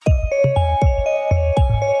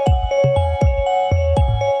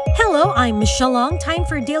I'm Michelle Long. Time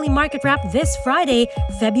for Daily Market Wrap this Friday,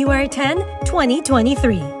 February 10,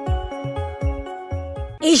 2023.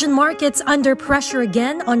 Asian markets under pressure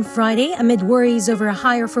again on Friday amid worries over a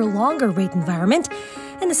higher for longer rate environment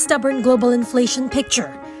and a stubborn global inflation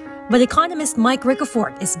picture. But economist Mike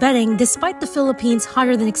Ricafort is betting despite the Philippines'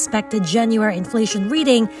 higher than expected January inflation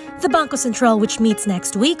reading, the Bangko Sentral, which meets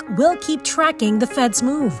next week, will keep tracking the Fed's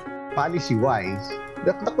move. Policy-wise,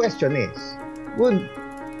 the question is, would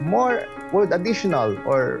additional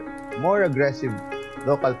or more aggressive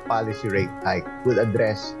local policy rate hike would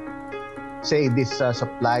address, say, this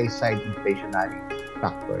supply-side inflationary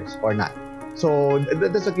factors or not? So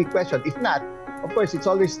that's a key question. If not, of course, it's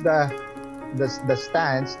always the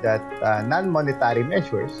stance that non-monetary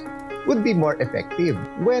measures would be more effective.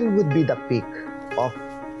 When would be the peak of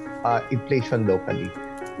inflation locally?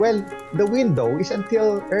 Well, the window is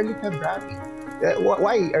until early February.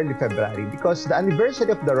 Why early February? Because the anniversary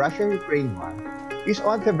of the Russia-Ukraine war is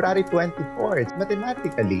on February 24th.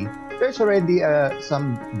 Mathematically, there's already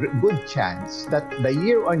some good chance that the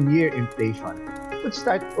year-on-year inflation would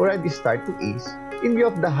already start to ease in view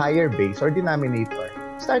of the higher base or denominator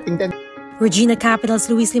starting then. Regina Capital's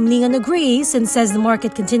Luis Limlingan agrees and says the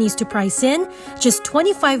market continues to price in just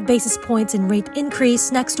 25 basis points in rate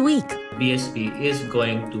increase next week. BSP is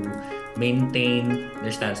going to maintain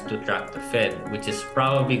their stance to track the Fed, which is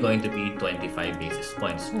probably going to be 25 basis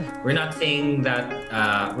points. We're not saying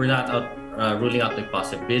that we're not ruling out the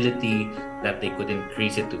possibility that they could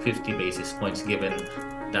increase it to 50 basis points given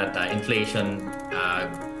that inflation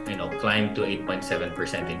climbed to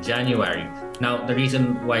 8.7% in January. Now, the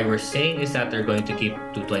reason why we're saying is that they're going to keep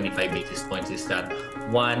to 25 basis points is that,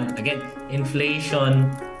 one, again,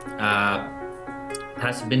 inflation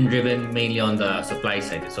has been driven mainly on the supply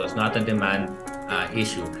side, so it's not a demand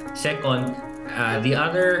issue. Second, the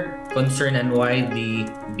other concern and why the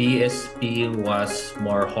BSP was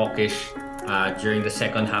more hawkish during the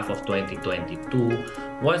second half of 2022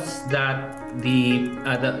 was that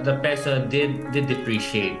the peso did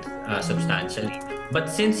depreciate substantially. But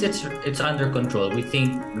since it's under control, we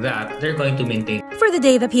think that they're going to maintain. For the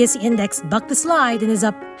day, the PSE index bucked the slide and is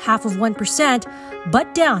up 0.5%,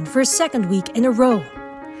 but down for a second week in a row.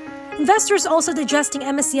 Investors also digesting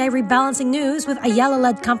MSCI rebalancing news with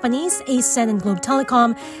Ayala-led companies, ACEN and Globe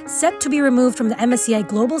Telecom, set to be removed from the MSCI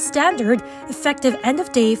Global Standard effective end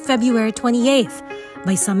of day February 28th.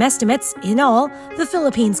 By some estimates, in all, the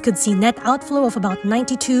Philippines could see net outflow of about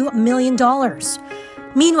 $92 million.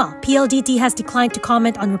 Meanwhile, PLDT has declined to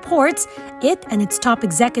comment on reports. It and its top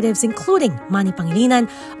executives, including Manny Pangilinan,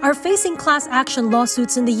 are facing class action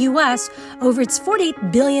lawsuits in the U.S. over its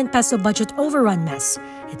 48 billion peso budget overrun mess.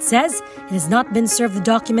 It says it has not been served the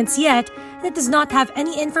documents yet, and it does not have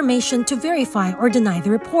any information to verify or deny the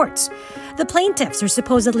reports. The plaintiffs are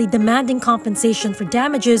supposedly demanding compensation for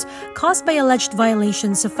damages caused by alleged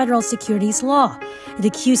violations of federal securities law. It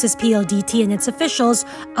accuses PLDT and its officials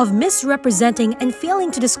of misrepresenting and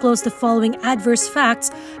failing to disclose the following adverse facts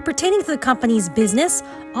pertaining to the company's business,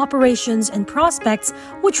 operations, and prospects,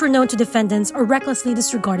 which were known to defendants or recklessly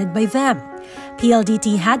disregarded by them.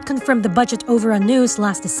 PLDT had confirmed the budget overrun news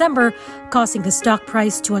last December, causing the stock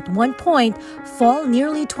price to at one point fall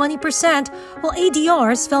nearly 20%, while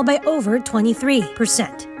ADRs fell by over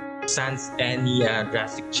 23%. Sans any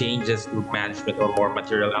drastic changes to management or more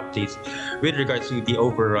material updates with regards to the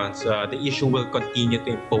overruns, the issue will continue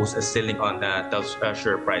to impose a ceiling on the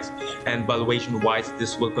share price. And valuation-wise,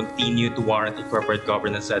 this will continue to warrant a corporate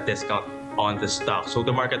governance discount on the stock. So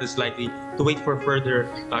the market is likely to wait for further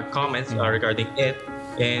comments regarding it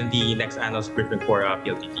in the next analyst briefing for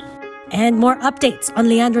PLDT. And more updates on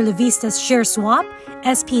Leandro Levista's share swap.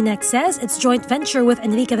 SPNext says its joint venture with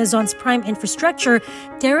Enrique Razon's prime infrastructure,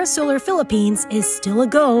 Terra Solar Philippines, is still a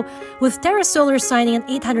go, with Terra Solar signing an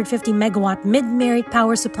 850-megawatt mid-merit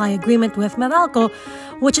power supply agreement with Meralco,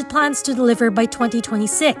 which it plans to deliver by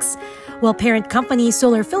 2026. While parent company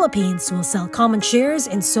Solar Philippines will sell common shares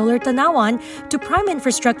in Solar Tanawan to Prime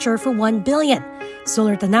Infrastructure for $1 billion.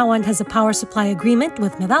 Solar Tanawan has a power supply agreement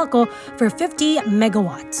with Meralco for 50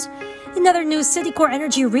 megawatts. In other news, Citicorp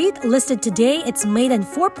Energy REIT listed today its maiden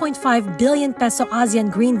 4.5 billion peso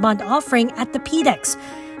ASEAN Green Bond offering at the PDEX.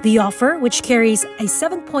 The offer, which carries a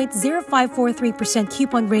 7.0543%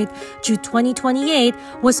 coupon rate due 2028,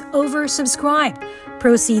 was oversubscribed.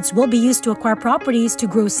 Proceeds will be used to acquire properties to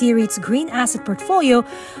grow C-REIT's green asset portfolio,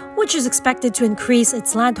 which is expected to increase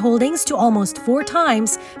its land holdings to almost 4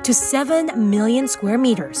 times to 7 million square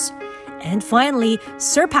meters. And finally,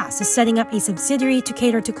 Surpass is setting up a subsidiary to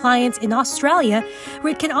cater to clients in Australia,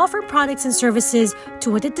 where it can offer products and services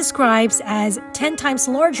to what it describes as 10 times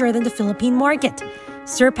larger than the Philippine market.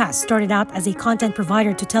 Surpass started out as a content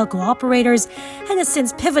provider to telco operators and has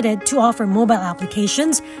since pivoted to offer mobile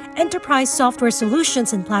applications, enterprise software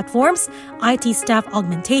solutions and platforms, IT staff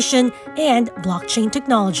augmentation, and blockchain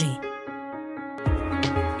technology.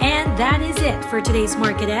 And that is it for today's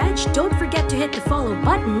Market Edge. Don't forget to hit the follow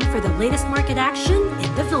button for the latest market action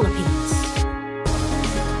in the Philippines.